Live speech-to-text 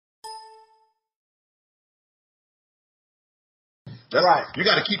Right. You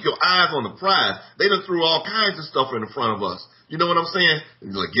got to keep your eyes on the prize. They done threw all kinds of stuff in front of us. You know what I'm saying?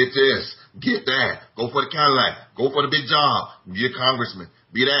 Like, get this, get that, go for the Cadillac, go for the big job, be a congressman,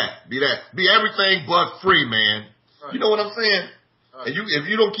 be that, be everything but free, man. Right. You know what I'm saying? Right. And if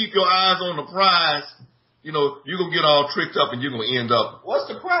you don't keep your eyes on the prize, you know, you're going to get all tricked up and you're going to end up.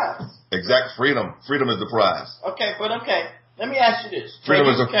 What's the prize? Exact freedom. Freedom is the prize. Okay. Let me ask you this. Freedom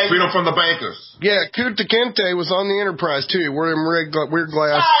from the bankers. Yeah, Kunta Kinte was on the Enterprise, too. We're in weird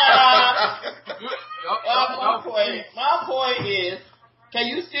glass. My point is, can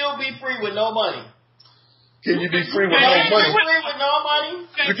you still be free with no money? Can you be free with no money? Can you be free with no money?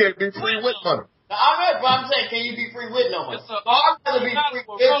 You can't be free with money. I'm saying, can you be free with no money? I'd rather be free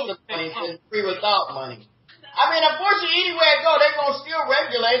with the money than free without money. I mean, unfortunately, anywhere I go, they're going to still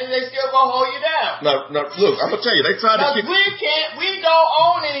regulate it. They still going to hold you down. Now, look, I'm going to tell you, they tried to kick... we don't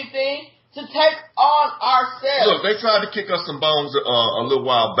own anything to take on ourselves. Look, they tried to kick us some bones a little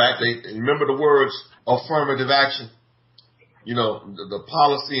while back. Remember the words affirmative action? You know, the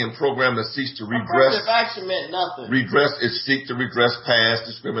policy and program that seeks to redress... Affirmative action meant nothing. It seeks to redress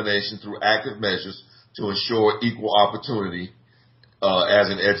past discrimination through active measures to ensure equal opportunity as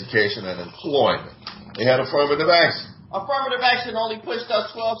in education and employment. They had affirmative action. Affirmative action only pushed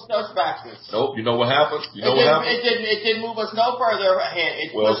us 12 steps backwards. Nope. You know what happened? It didn't move us no further ahead.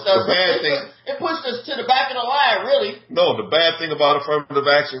 It pushed us to the back of the line, really. No, the bad thing about affirmative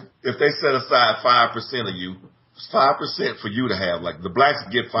action, if they set aside 5% of you, it's 5% for you to have. Like the blacks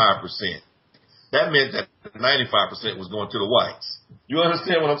get 5%. That meant that 95% was going to the whites. You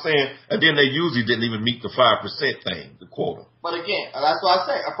understand what I'm saying? And then they usually didn't even meet the 5% thing, the quota. But again, that's what I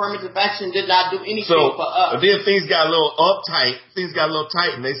say. Affirmative action did not do anything for us. And then things got a little uptight. Things got a little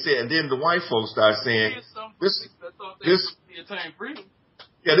tight, and they said, and then the white folks started saying, this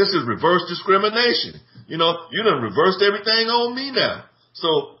is reverse discrimination. You know, you done reversed everything on me now.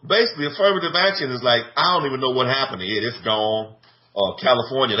 So basically, affirmative action is like, I don't even know what happened to it. It's gone.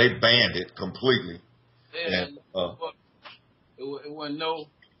 California, they banned it completely. And it wasn't no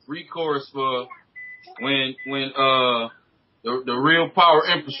recourse for when the real power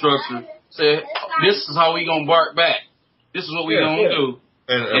infrastructure said, this is how we gonna bark back. This is what we gonna do.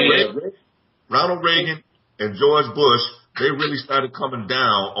 And Ronald Reagan and George Bush, they really started coming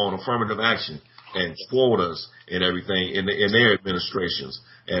down on affirmative action and quotas and everything in their administrations.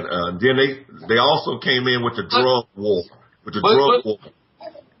 And then they also came in with the drug war,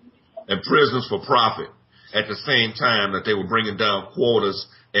 and prisons for profit at the same time that they were bringing down quotas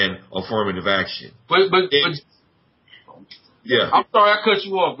and affirmative action. Yeah. I'm sorry I cut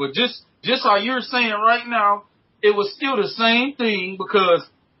you off, but just how you're saying right now, it was still the same thing, because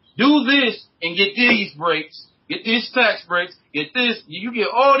do this and get these breaks, get these tax breaks, get this, you get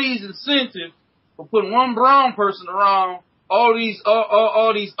all these incentives for putting one brown person around all these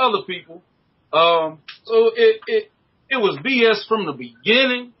other people. So it was BS from the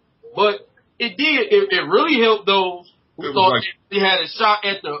beginning, but it really helped those who thought they had a shot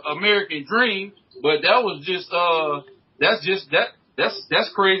at the American dream. But that was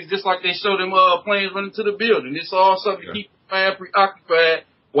that's crazy. Just like they show them planes running to the building. It's all something to keep the man preoccupied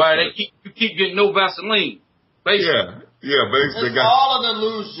while you keep getting no Vaseline. Basically. Yeah, basically. It's all an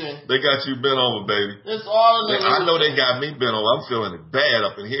illusion. They got you bent over, baby. It's all an illusion. I know they got me bent over. I'm feeling it bad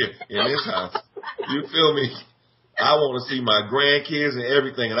up in here in this house. You feel me? I want to see my grandkids and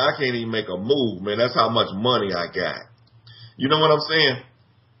everything, and I can't even make a move, man. That's how much money I got. You know what I'm saying?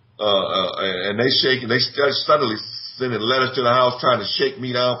 And they suddenly sending letters to the house trying to shake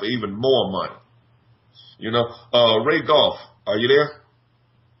me down for even more money. You know, Ray Golf, are you there?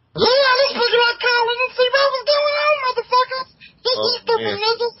 Yeah, I was looking at calling and see what was going on, motherfuckers. Stupid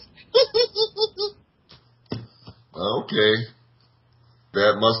niggas. Okay.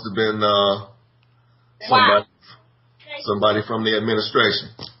 That must have been somebody from the administration.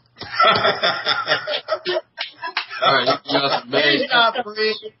 All right, he's not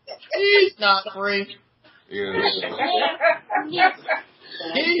free. He's not free. Yeah.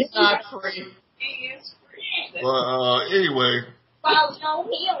 He's not free. Well, anyway. Well, no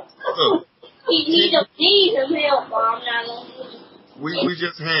help. He need some help, Mom. We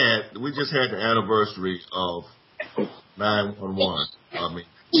just had the anniversary of 9/11. I mean,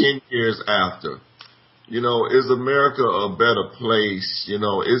 10 years after. You know, is America a better place? You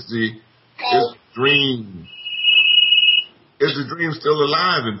know, is the dream still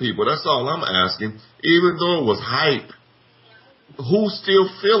alive in people? That's all I'm asking. Even though it was hype, who's still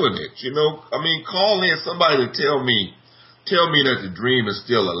feeling it? You know, I mean, call in somebody to tell me that the dream is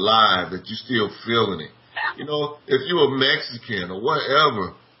still alive, that you're still feeling it. You know, if you're a Mexican or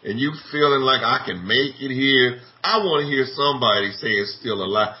whatever, and you feeling like I can make it here, I want to hear somebody say it's still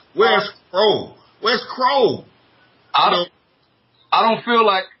alive. Where's Crow? Where's Crow? I don't feel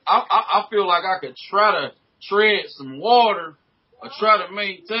like I feel like I could try to tread some water or try to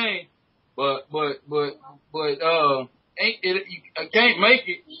maintain, but I can't make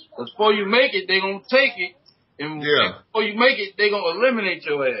it. Cause before you make it, they gonna take it, and before you make it, they gonna eliminate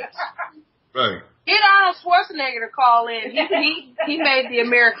your ass. Right. Get Arnold Schwarzenegger to call in. He made the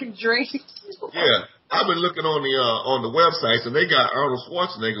American dream. Yeah, I've been looking on the websites, and they got Arnold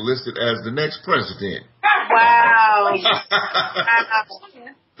Schwarzenegger listed as the next president. Wow.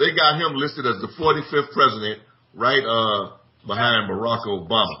 They got him listed as the 45th president, right behind Barack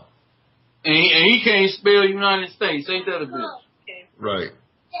Obama. And he can't spell United States. Ain't that a bitch? Right.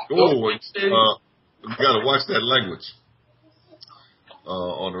 Oh, you gotta watch that language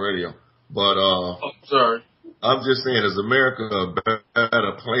on the radio. But sorry. I'm just saying, is America a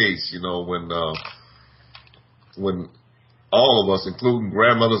better place? You know, when all of us, including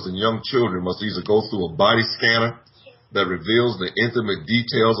grandmothers and young children, must either go through a body scanner that reveals the intimate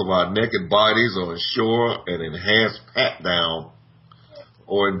details of our naked bodies, or ensure an enhanced pat down,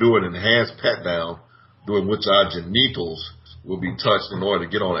 or endure an enhanced pat down during which our genitals will be touched in order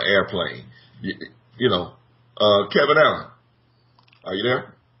to get on an airplane. You know, Kevin Allen, are you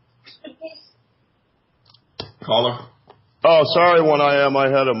there? Caller? Oh, sorry, One Iam. I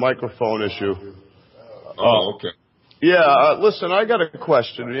had a microphone issue. Oh, okay. Yeah, listen, I got a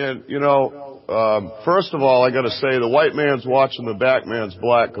question. And, you know, first of all, I got to say the white man's watching the black man's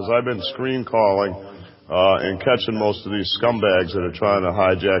black, because I've been screen calling and catching most of these scumbags that are trying to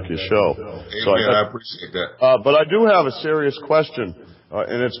hijack your show. Amen, So I appreciate that. but I do have a serious question,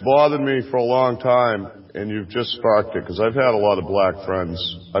 and it's bothered me for a long time, and you've just sparked it, because I've had a lot of black friends.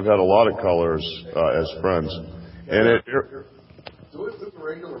 I've had a lot of colors as friends. And it... Do it with the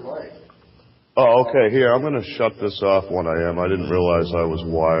regular mic. Oh, okay. Here, I'm going to shut this off. One Iam. I didn't realize I was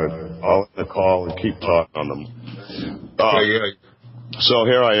wired. I'll end the call and keep talking on them. Yeah. So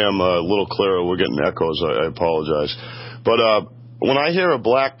here I am, a little clearer. We're getting echoes. I apologize. But when I hear a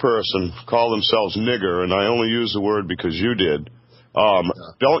black person call themselves nigger, and I only use the word because you did,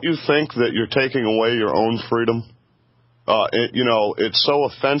 don't you think that you're taking away your own freedom? You know, it's so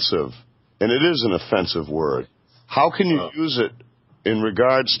offensive, and it is an offensive word. How can you use it in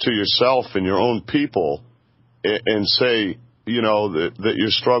regards to yourself and your own people and say, you know, that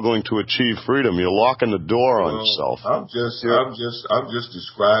you're struggling to achieve freedom? You're locking the door on yourself. I'm just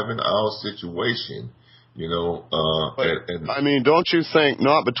describing our situation, you know. I mean, don't you think,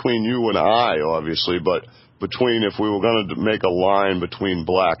 not between you and I, obviously, but between, if we were going to make a line between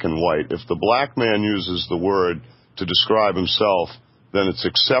black and white, if the black man uses the word to describe himself, then it's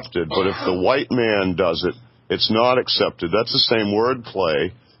accepted. But if the white man does it, it's not accepted. That's the same word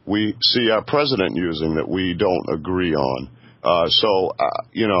play we see our president using that we don't agree on.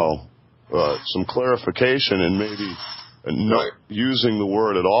 You know, some clarification and maybe not using the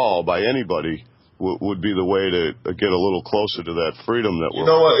word at all by anybody would be the way to get a little closer to that freedom that we're... You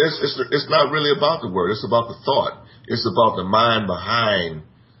know what? It's not really about the word. It's about the thought. It's about the mind behind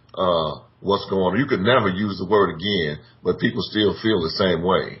what's going on. You could never use the word again, but people still feel the same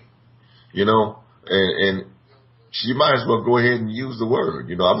way. You know? And you might as well go ahead and use the word.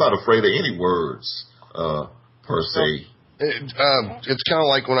 You know, I'm not afraid of any words per se. It's kind of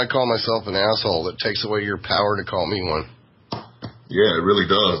like when I call myself an asshole. It takes away your power to call me one. Yeah, it really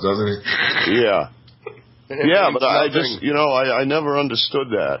does, doesn't it? Yeah. Yeah, but I just, you know, I never understood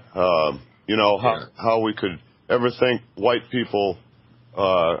that. You know, how we could ever think white people,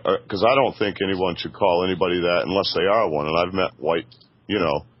 because I don't think anyone should call anybody that unless they are one. And I've met white, you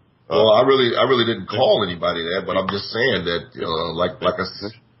know. Well, I really didn't call anybody that, but I'm just saying that, like I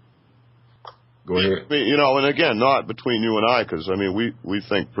said. Go ahead. I mean, you know, and again, not between you and I, because, I mean, we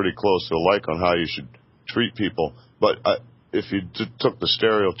think pretty close to alike on how you should treat people. But if you took the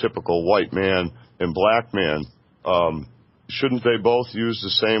stereotypical white man and black man, shouldn't they both use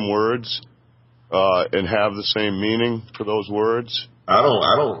the same words and have the same meaning for those words? I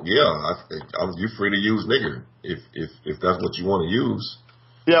don't. Yeah, you're free to use nigger if that's what you want to use.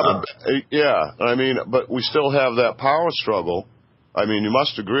 Yeah, I mean, but we still have that power struggle. I mean, you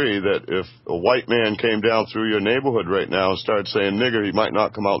must agree that if a white man came down through your neighborhood right now and started saying nigger, he might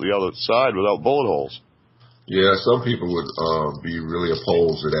not come out the other side without bullet holes. Yeah, some people would be really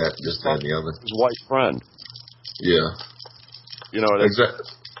opposed to that, this, that, and the other. His white friend. Yeah. You know,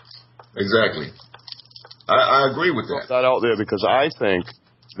 exactly. I agree with that. Put that out there because I think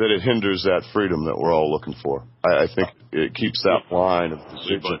that it hinders that freedom that we're all looking for. I think it keeps that line of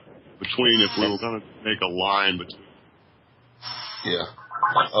between, if we were going to make a line between. Yeah.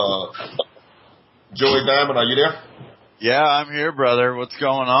 Joey Diamond, are you there? Yeah, I'm here, brother. What's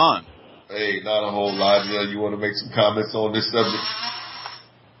going on? Hey, not a whole lot. You want to make some comments on this subject?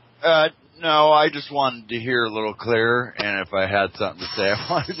 No, I just wanted to hear a little clearer, and if I had something to say, I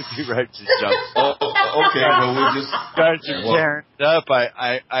wanted to be right to jump. Okay, well, we'll just... Guys are tearing it up.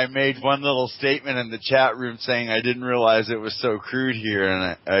 I made one little statement in the chat room saying I didn't realize it was so crude here,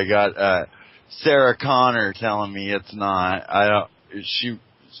 and I got Sarah Connor telling me it's not. Is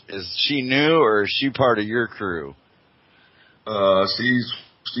she new, or is she part of your crew?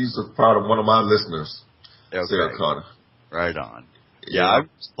 She's a part of one of my listeners, Okay. Sarah Connor. Right on. Yeah, I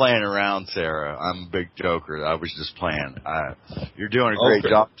was playing around, Sarah. I'm a big joker. I was just playing. You're doing a great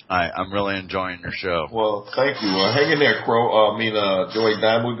job tonight. I'm really enjoying your show. Well, thank you. Hang in there, Crow. Joey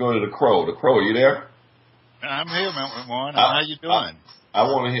Diamond. We're going to the Crow. The Crow, are you there? I'm here, man. How you doing? I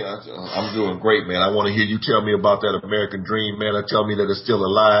want to hear. I'm doing great, man. I want to hear you tell me about that American dream, man. Tell me that it's still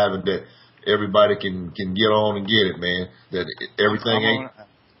alive and that everybody can get on and get it, man. That everything ain't.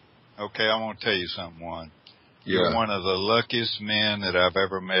 Okay, I want to tell you something, Juan. Yeah. You're one of the luckiest men that I've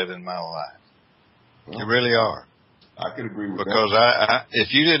ever met in my life. Well, you really are. I could agree with that. Because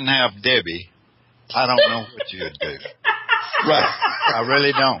if you didn't have Debbie, I don't know what you'd do. Right. I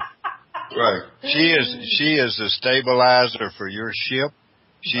really don't. Right. She is the stabilizer for your ship.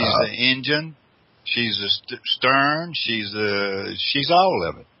 She's the engine. She's the stern. She's all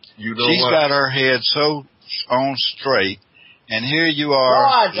of it. You know She's got her head so on straight. And here you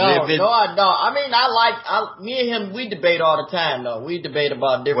are. No, I don't. I mean, me and him, we debate all the time, though. We debate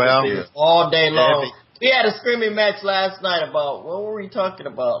about different things all day long. We had a screaming match last night about, what were we talking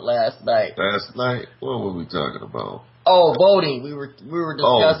about last night? Last night? What were we talking about? Oh, voting. We were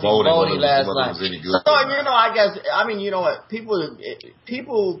discussing voting last night. Was any good so, I guess, you know what,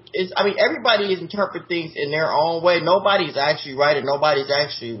 everybody interprets things in their own way. Nobody's actually right and nobody's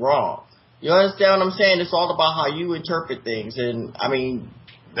actually wrong. You understand what I'm saying? It's all about how you interpret things. And, you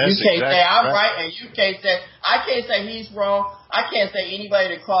can't say I'm right, and you can't say, I can't say he's wrong. I can't say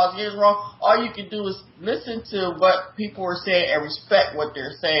anybody that calls me is wrong. All you can do is listen to what people are saying and respect what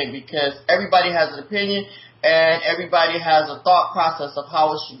they're saying, because everybody has an opinion and everybody has a thought process of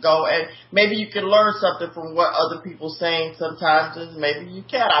how it should go. And maybe you can learn something from what other people are saying sometimes, and maybe you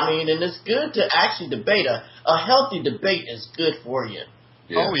can. And it's good to actually debate. A healthy debate is good for you.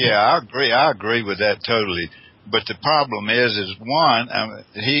 Yeah. Oh yeah, I agree. I agree with that totally. But the problem is one,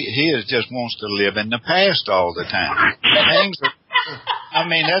 he just wants to live in the past all the time. Things are,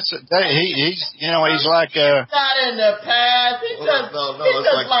 he's like not in the past. He does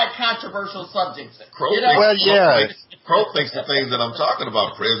like controversial subjects. Crow thinks the things that I'm talking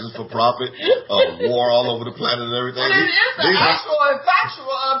about, prisons for profit, war all over the planet and everything. But it is the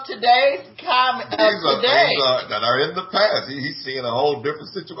factual of today's comment. These are things that are in the past. He's seeing a whole different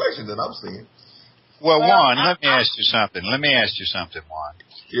situation than I'm seeing. Well, Juan, let me ask you something, Juan.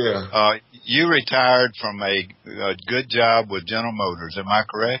 Yeah. You retired from a good job with General Motors, am I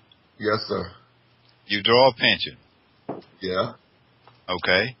correct? Yes, sir. You draw a pension. Yeah.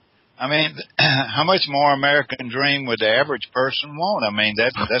 Okay. How much more American dream would the average person want?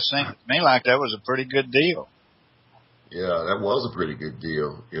 That seemed to me like that was a pretty good deal. Yeah, that was a pretty good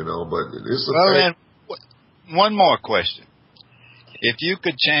deal, but it's then, one more question. If you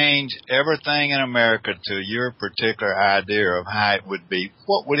could change everything in America to your particular idea of how it would be,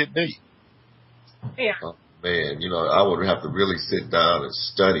 what would it be? Yeah. Oh, man, I would have to really sit down and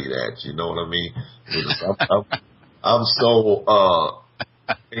study that, you know what I mean? I'm so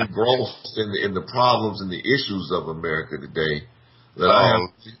engrossed in the problems and the issues of America today that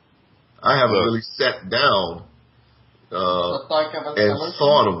I haven't really sat down and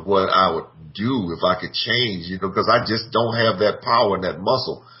thought of what I would do if I could change, because I just don't have that power and that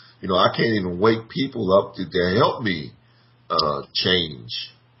muscle. I can't even wake people up to help me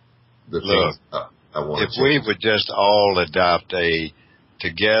change the things I want to change. If we would just all adopt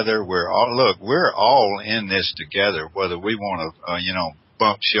together, we're all in this together, whether we want to,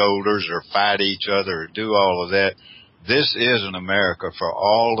 bump shoulders or fight each other or do all of that. This is an America for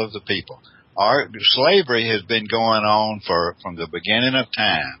all of the people. Our slavery has been going on from the beginning of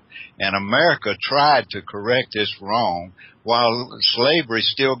time. And America tried to correct this wrong while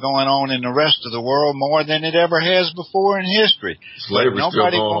slavery's still going on in the rest of the world more than it ever has before in history. Slavery's still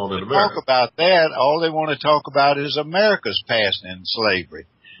going on in America. Nobody wants to talk about that. All they want to talk about is America's past in slavery.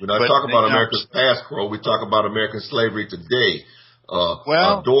 We're not talking about America's past, Crow. We talk about American slavery today.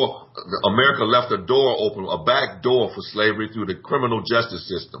 America left a door open, a back door for slavery through the criminal justice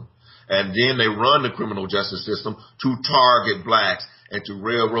system. And then they run the criminal justice system to target blacks and to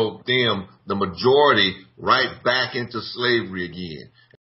railroad them, the majority, right back into slavery again.